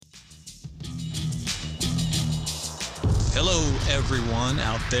Hello, everyone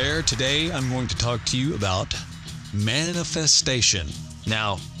out there. Today, I'm going to talk to you about manifestation.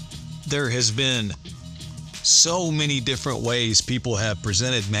 Now, there has been so many different ways people have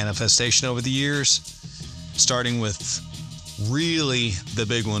presented manifestation over the years, starting with really the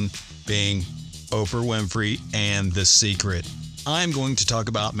big one being Oprah Winfrey and The Secret. I'm going to talk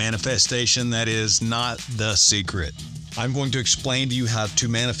about manifestation that is not The Secret. I'm going to explain to you how to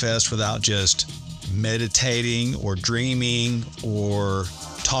manifest without just meditating or dreaming or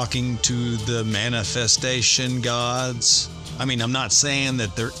talking to the manifestation gods. I mean, I'm not saying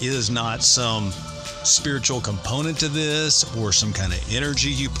that there is not some spiritual component to this or some kind of energy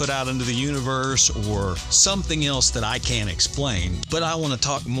you put out into the universe or something else that I can't explain, but I want to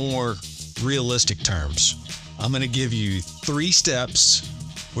talk more realistic terms. I'm going to give you 3 steps.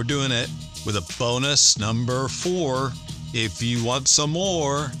 We're doing it with a bonus number 4. If you want some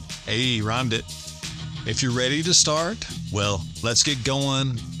more, hey, rhymed it. If you're ready to start, well, let's get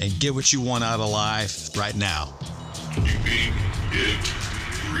going and get what you want out of life right now. Keeping it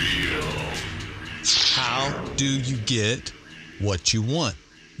real. How do you get what you want?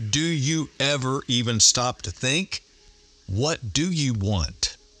 Do you ever even stop to think? What do you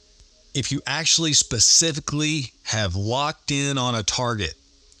want? If you actually specifically have locked in on a target,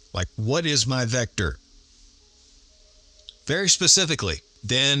 like what is my vector? Very specifically,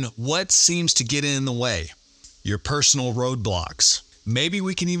 then what seems to get in the way? Your personal roadblocks. Maybe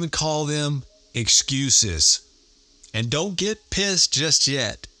we can even call them excuses. And don't get pissed just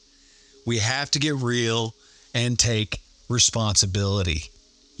yet. We have to get real and take responsibility.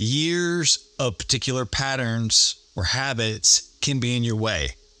 Years of particular patterns or habits can be in your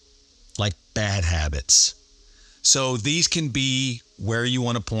way, like bad habits. So these can be where you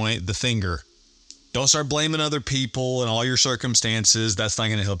want to point the finger. Don't start blaming other people and all your circumstances. That's not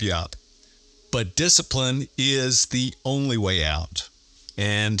going to help you out. But discipline is the only way out.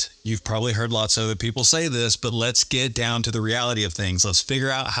 And you've probably heard lots of other people say this, but let's get down to the reality of things. Let's figure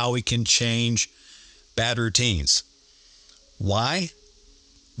out how we can change bad routines. Why?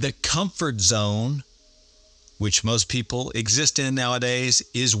 The comfort zone, which most people exist in nowadays,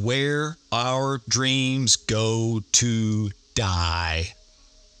 is where our dreams go to die.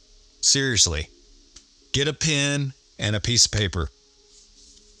 Seriously. Get a pen and a piece of paper.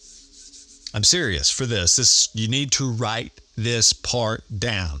 I'm serious for this. You need to write this part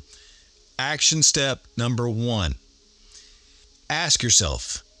down. Action step number 1. Ask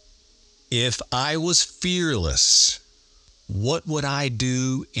yourself, if I was fearless, what would I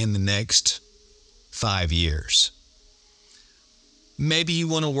do in the next 5 years? Maybe you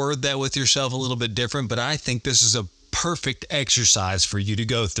want to word that with yourself a little bit different, but I think this is a perfect exercise for you to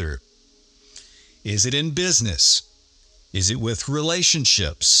go through. Is it in business? Is it with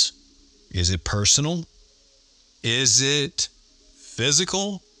relationships? Is it personal? Is it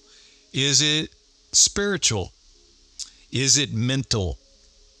physical? Is it spiritual? Is it mental?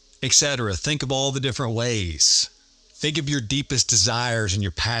 Etc. Think of all the different ways. Think of your deepest desires and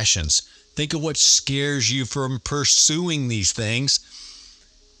your passions. Think of what scares you from pursuing these things.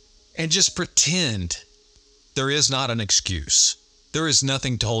 And just pretend there is not an excuse. There is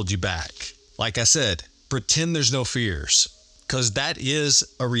nothing to hold you back. Like I said, pretend there's no fears, because that is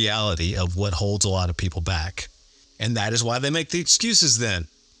a reality of what holds a lot of people back. And that is why they make the excuses then,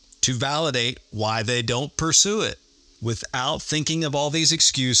 to validate why they don't pursue it. Without thinking of all these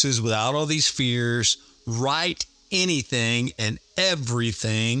excuses, without all these fears, write anything and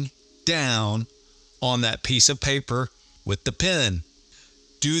everything down on that piece of paper with the pen.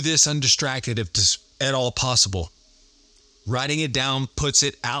 Do this undistracted if at all possible. Writing it down puts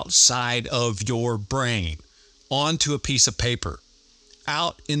it outside of your brain, onto a piece of paper,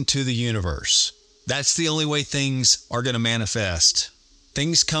 out into the universe. That's the only way things are going to manifest.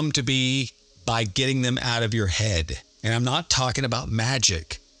 Things come to be by getting them out of your head. And I'm not talking about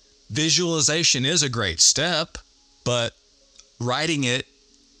magic. Visualization is a great step, but writing it,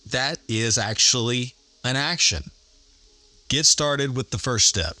 that is actually an action. Get started with the first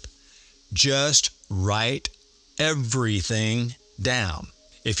step. Just write everything down.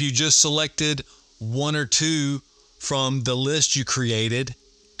 If you just selected 1 or 2 from the list you created,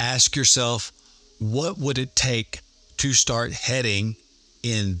 ask yourself, what would it take to start heading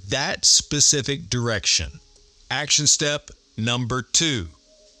in that specific direction? Action step number 2.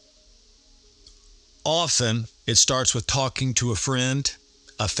 Often it starts with talking to a friend,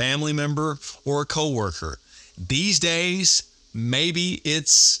 a family member, or a coworker. These days, maybe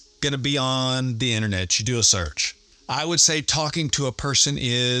it's going to be on the internet. You do a search. I would say talking to a person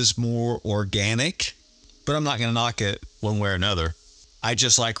is more organic, but I'm not going to knock it one way or another. I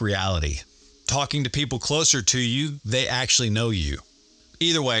just like reality. talking to people closer to you, they actually know you.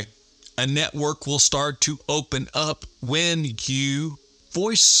 Either way, a network will start to open up when you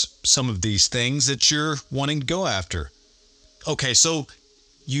voice some of these things that you're wanting to go after. Okay, so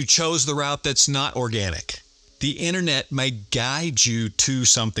you chose the route that's not organic. The internet may guide you to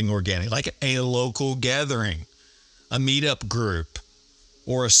something organic, like a local gathering, a meetup group,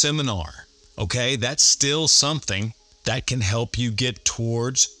 or a seminar. Okay, that's still something that can help you get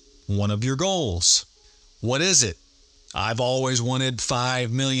towards one of your goals. What is it? I've always wanted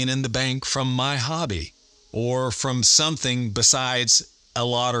 $5 million in the bank from my hobby, or from something besides a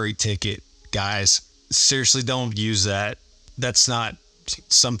lottery ticket. Guys, seriously, don't use that. That's not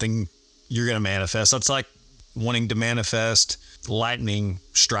something you're going to manifest. That's like wanting to manifest lightning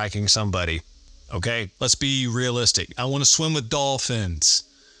striking somebody. Okay, let's be realistic. I want to swim with dolphins.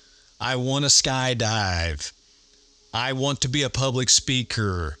 I want to skydive. I want to be a public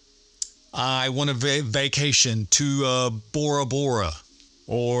speaker. I want to vacation to Bora Bora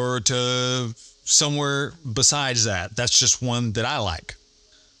or to somewhere besides that. That's just one that I like.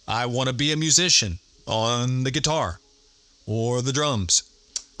 I want to be a musician on the guitar or the drums.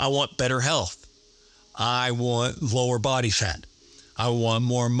 I want better health. I want lower body fat. I want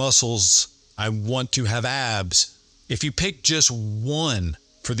more muscles. I want to have abs. If you pick just one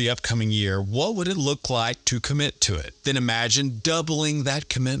for the upcoming year, what would it look like to commit to it? Then imagine doubling that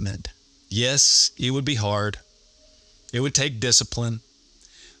commitment. Yes, it would be hard. It would take discipline.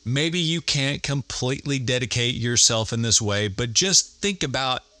 Maybe you can't completely dedicate yourself in this way, but just think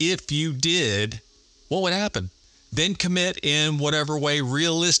about if you did, what would happen? Then commit in whatever way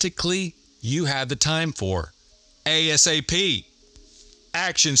realistically you have the time for. ASAP.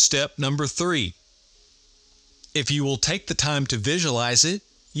 Action step number 3. If you will take the time to visualize it,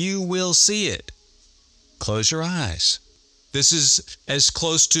 you will see it. Close your eyes. This is as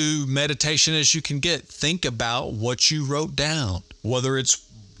close to meditation as you can get. Think about what you wrote down, whether it's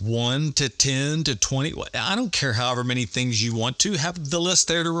 1 to 10 to 20. I don't care however many things you want to. Have the list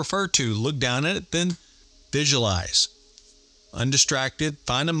there to refer to. Look down at it, then visualize. Undistracted.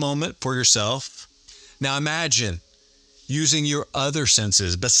 Find a moment for yourself. Now imagine using your other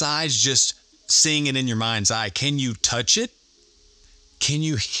senses besides just seeing it in your mind's eye. Can you touch it? Can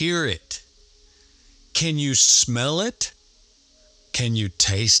you hear it? Can you smell it? Can you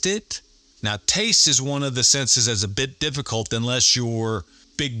taste it? Now, taste is one of the senses that's a bit difficult unless your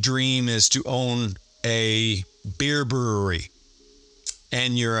big dream is to own a beer brewery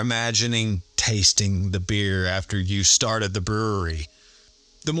and you're imagining tasting the beer after you started the brewery.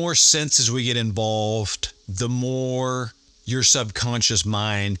 The more senses we get involved, the more your subconscious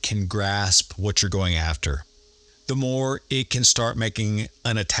mind can grasp what you're going after. The more it can start making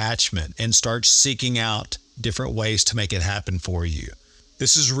an attachment and start seeking out different ways to make it happen for you.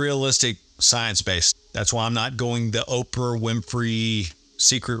 This is realistic, science-based. That's why I'm not going the Oprah Winfrey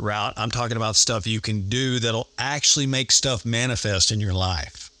secret route. I'm talking about stuff you can do that'll actually make stuff manifest in your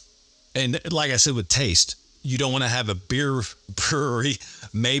life. And like I said with taste, you don't want to have a beer brewery.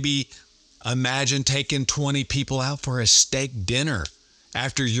 Maybe imagine taking 20 people out for a steak dinner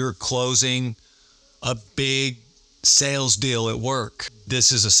after you're closing a big sales deal at work.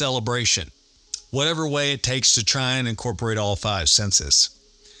 This is a celebration. Whatever way it takes to try and incorporate all 5 senses.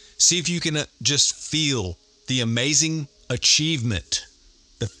 See if you can just feel the amazing achievement,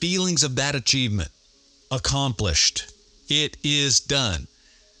 the feelings of that achievement. Accomplished. It is done.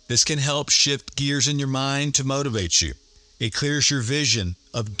 This can help shift gears in your mind to motivate you. It clears your vision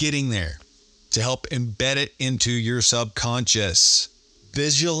of getting there to help embed it into your subconscious.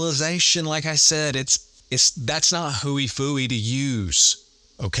 Visualization, like I said, that's not hooey-fooey to use,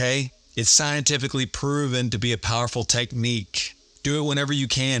 okay? It's scientifically proven to be a powerful technique. Do it whenever you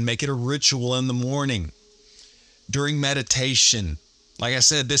can. Make it a ritual in the morning. During meditation. Like I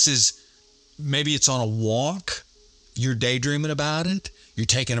said, maybe it's on a walk. You're daydreaming about it. You're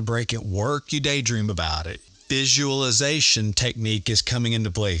taking a break at work. You daydream about it. Visualization technique is coming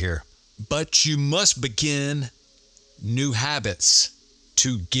into play here. But you must begin new habits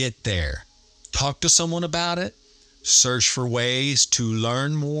to get there. Talk to someone about it. Search for ways to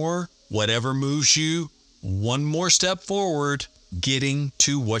learn more. Whatever moves you one more step forward, getting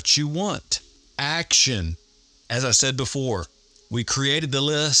to what you want. Action. As I said before, we created the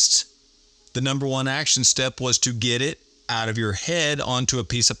list. The number 1 action step was to get it out of your head onto a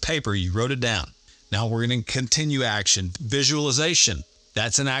piece of paper. You wrote it down. Now we're going to continue action. Visualization.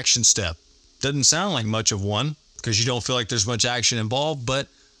 That's an action step. Doesn't sound like much of one because you don't feel like there's much action involved, but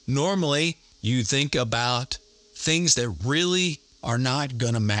normally you think about things that really are not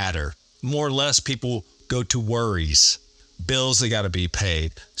going to matter. More or less, people go to worries. bills that got to be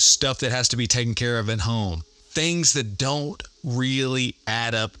paid, stuff that has to be taken care of at home, things that don't really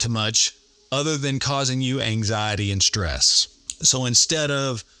add up to much other than causing you anxiety and stress. So instead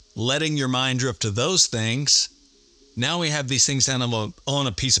of letting your mind drift to those things, now we have these things down on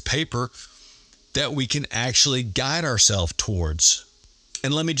a piece of paper that we can actually guide ourselves towards.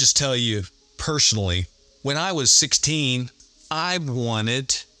 And let me just tell you personally, when I was 16, I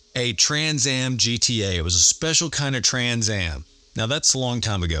wanted a Trans Am GTA. It was a special kind of Trans Am. Now that's a long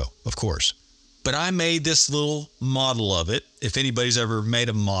time ago, of course. But I made this little model of it, if anybody's ever made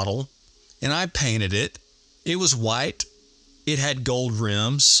a model, and I painted it. It was white. It had gold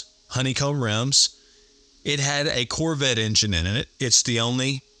rims, honeycomb rims. It had a Corvette engine in it. It's the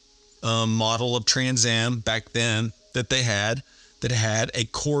only model of Trans Am back then that they had that had a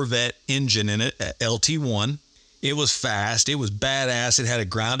Corvette engine in it, a LT1. It was fast. It was badass. It had a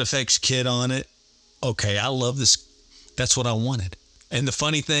ground effects kit on it. Okay, I love this. That's what I wanted. And the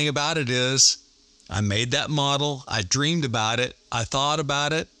funny thing about it is I made that model. I dreamed about it. I thought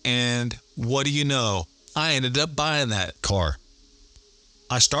about it. And what do you know? I ended up buying that car.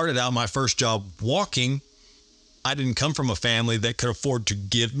 I started out my first job walking. I didn't come from a family that could afford to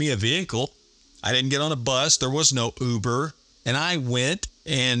give me a vehicle. I didn't get on a bus. There was no Uber. And I went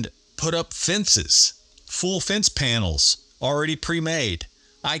and put up fences, full fence panels, already pre-made.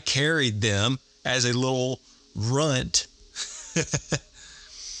 I carried them as a little runt.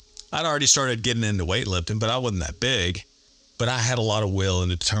 I'd already started getting into weightlifting, but I wasn't that big. But I had a lot of will and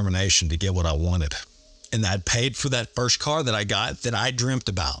determination to get what I wanted. And I'd paid for that first car that I got that I dreamt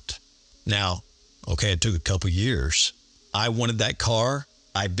about. Now, okay, it took a couple years. I wanted that car.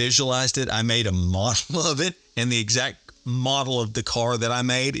 I visualized it. I made a model of it. And the exact model of the car that I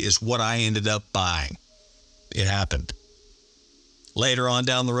made is what I ended up buying. It happened. Later on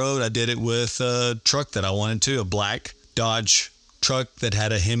down the road, I did it with a truck that I wanted to, a black Dodge truck that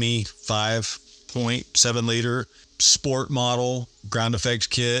had a Hemi 5.7 liter sport model, ground effects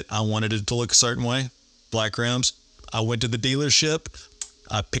kit. I wanted it to look a certain way, black rims. I went to the dealership.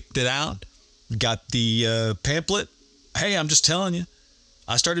 I picked it out, got the pamphlet. Hey, I'm just telling you,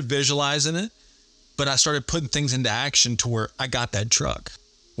 I started visualizing it, but I started putting things into action to where I got that truck.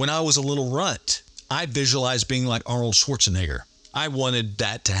 When I was a little runt, I visualized being like Arnold Schwarzenegger. I wanted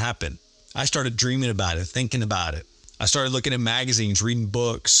that to happen. I started dreaming about it, thinking about it. I started looking at magazines, reading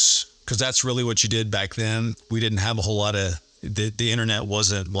books, because that's really what you did back then. We didn't have a whole lot of, the internet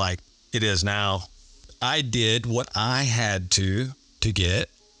wasn't like it is now. I did what I had to get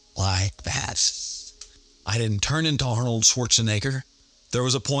like that. I didn't turn into Arnold Schwarzenegger. There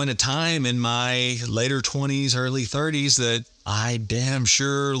was a point of time in my later 20s, early 30s that I damn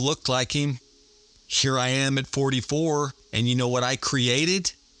sure looked like him. Here I am at 44, and you know what I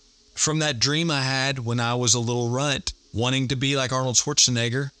created? From that dream I had when I was a little runt, wanting to be like Arnold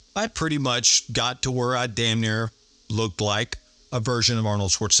Schwarzenegger, I pretty much got to where I damn near looked like a version of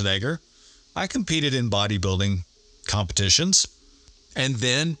Arnold Schwarzenegger. I competed in bodybuilding competitions, and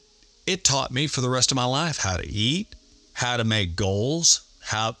then it taught me for the rest of my life how to eat, how to make goals,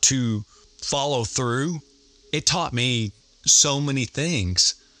 how to follow through. It taught me so many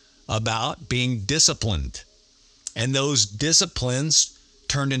things about being disciplined. And those disciplines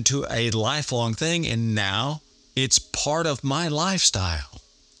turned into a lifelong thing, and now it's part of my lifestyle.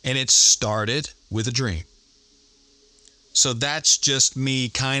 And it started with a dream. So that's just me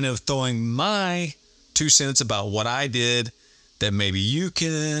kind of throwing my 2 cents about what I did that maybe you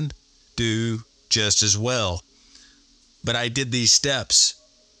can do just as well. But I did these steps.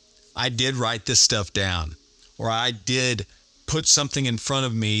 I did write this stuff down, or I did put something in front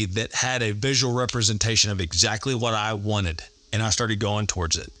of me that had a visual representation of exactly what I wanted, and I started going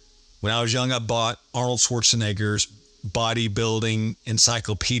towards it. When I was young, I bought Arnold Schwarzenegger's bodybuilding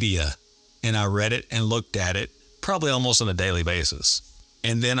encyclopedia, and I read it and looked at it probably almost on a daily basis.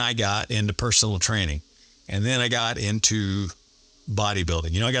 And then I got into personal training, and then I got into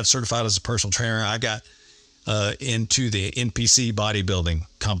bodybuilding. You know, I got certified as a personal trainer. I got into the NPC bodybuilding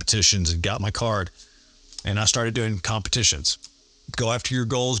competitions and got my card. And I started doing competitions. Go after your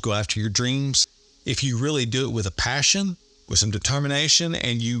goals, go after your dreams. If you really do it with a passion, with some determination,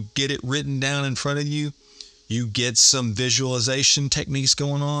 and you get it written down in front of you, you get some visualization techniques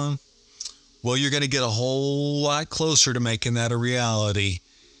going on, well, you're going to get a whole lot closer to making that a reality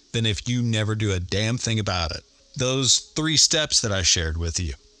than if you never do a damn thing about it. Those 3 steps that I shared with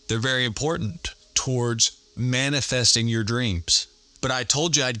you, they're very important towards manifesting your dreams. But I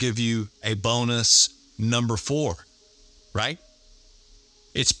told you I'd give you a bonus number 4, right?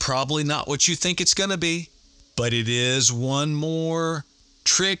 It's probably not what you think it's going to be, but it is one more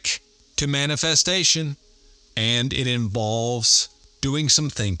trick to manifestation and it involves doing some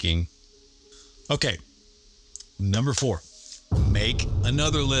thinking. Okay, number 4, make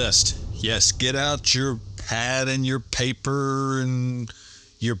another list. Yes, get out your pad and your paper and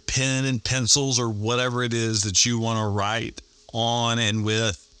your pen and pencils or whatever it is that you want to write on and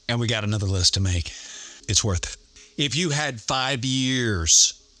with. And we got another list to make. It's worth it. If you had 5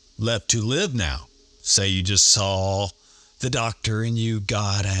 years left to live now, say you just saw the doctor and you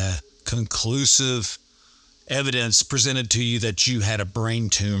got a conclusive evidence presented to you that you had a brain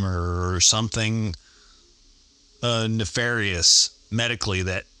tumor or something nefarious medically,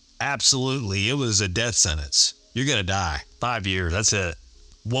 that absolutely it was a death sentence. You're going to die. 5 years, that's it.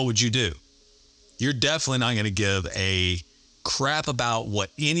 What would you do? You're definitely not going to give a crap about what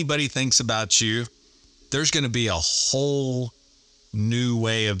anybody thinks about you. There's going to be a whole new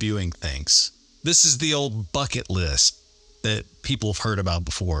way of viewing things. This is the old bucket list that people have heard about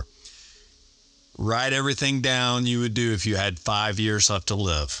before. Write everything down you would do if you had 5 years left to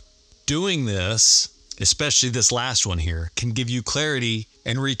live. Doing this, especially this last one here, can give you clarity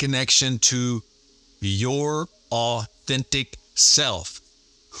and reconnection to your authentic self.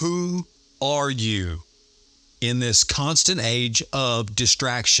 Who are you in this constant age of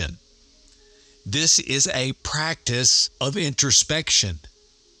distraction? This is a practice of introspection.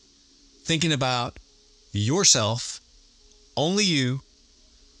 Thinking about yourself, only you,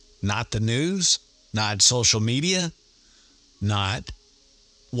 not the news, not social media, not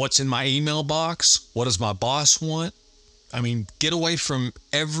what's in my email box, what does my boss want? I mean, get away from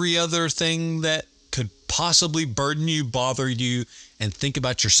every other thing that could possibly burden you, bother you, and think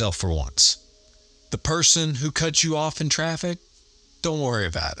about yourself for once. The person who cut you off in traffic, don't worry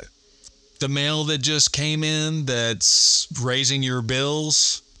about it. The mail that just came in that's raising your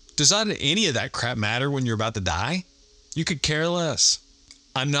bills, does not any of that crap matter when you're about to die? You could care less.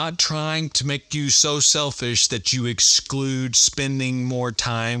 I'm not trying to make you so selfish that you exclude spending more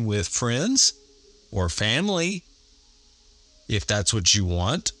time with friends or family. If that's what you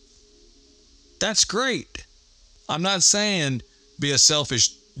want, that's great. I'm not saying be a selfish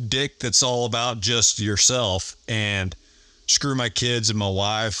dick that's all about just yourself and screw my kids and my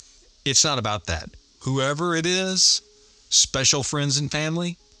wife. It's not about that. Whoever it is, special friends and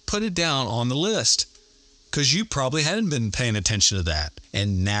family, put it down on the list, because you probably hadn't been paying attention to that.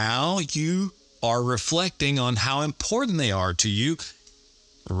 And now you are reflecting on how important they are to you.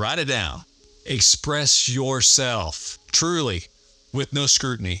 Write it down. Express yourself truly with no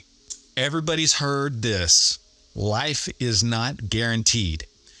scrutiny. Everybody's heard this. Life is not guaranteed.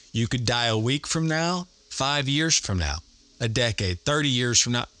 You could die a week from now, 5 years from now, a decade, 30 years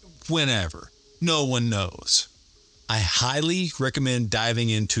from now, whenever. No one knows. I highly recommend diving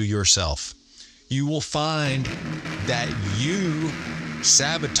into yourself. You will find that you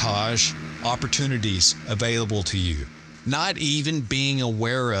sabotage opportunities available to you, not even being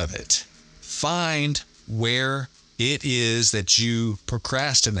aware of it. Find where it is that you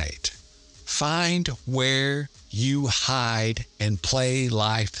procrastinate. Find where you hide and play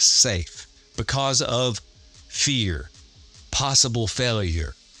life safe because of fear, possible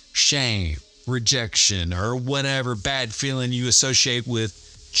failure, shame, rejection, or whatever bad feeling you associate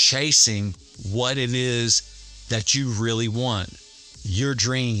with chasing what it is that you really want, your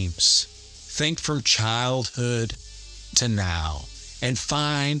dreams. Think from childhood to now and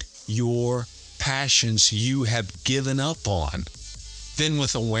find your passions you have given up on. Then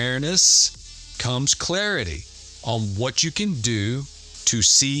with awareness comes clarity on what you can do to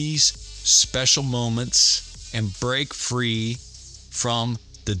seize special moments and break free from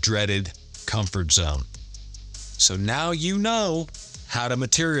the dreaded comfort zone. So now you know how to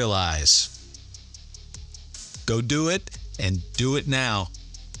materialize. Go do it, and do it now.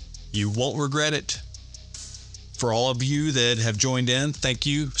 You won't regret it. For all of you that have joined in, thank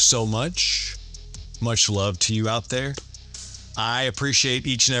you so much. Much love to you out there. I appreciate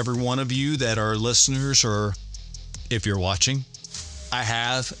each and every one of you that are listeners, or if you're watching. I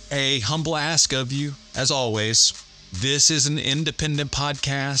have a humble ask of you, as always. This is an independent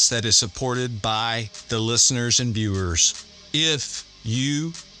podcast that is supported by the listeners and viewers. If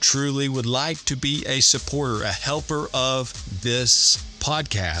you truly would like to be a supporter, a helper of this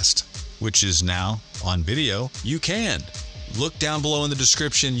podcast, which is now on video, you can. Look down below in the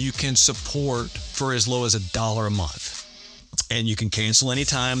description. You can support for as low as $1 a month. And you can cancel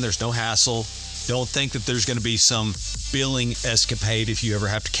anytime. There's no hassle. Don't think that there's going to be some billing escapade if you ever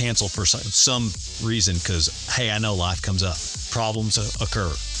have to cancel for some reason, because, hey, I know life comes up. Problems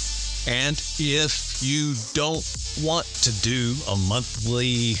occur. And if you don't want to do a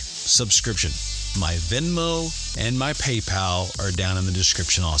monthly subscription, my Venmo and my PayPal are down in the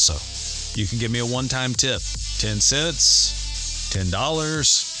description also. You can give me a one-time tip. 10 cents, $10,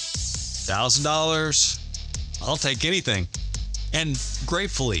 $1,000. I'll take anything. And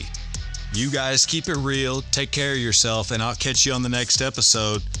gratefully, you guys keep it real, take care of yourself, and I'll catch you on the next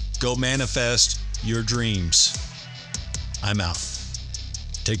episode. Go manifest your dreams. I'm out.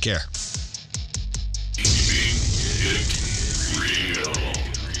 Take care. Keeping it real.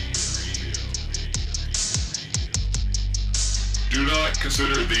 Do not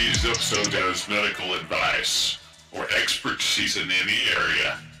consider these episodes as medical advice or expertise in any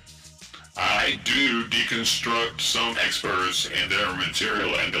area. I do deconstruct some experts and their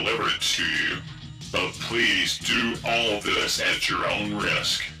material and deliver it to you, but please do all of this at your own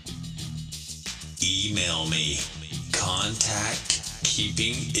risk. Email me,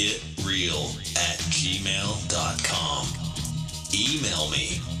 contactkeepingitreal@gmail.com. Email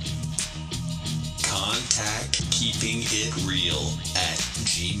me,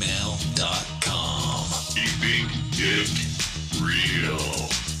 contactkeepingitreal@gmail.com. Keeping it real.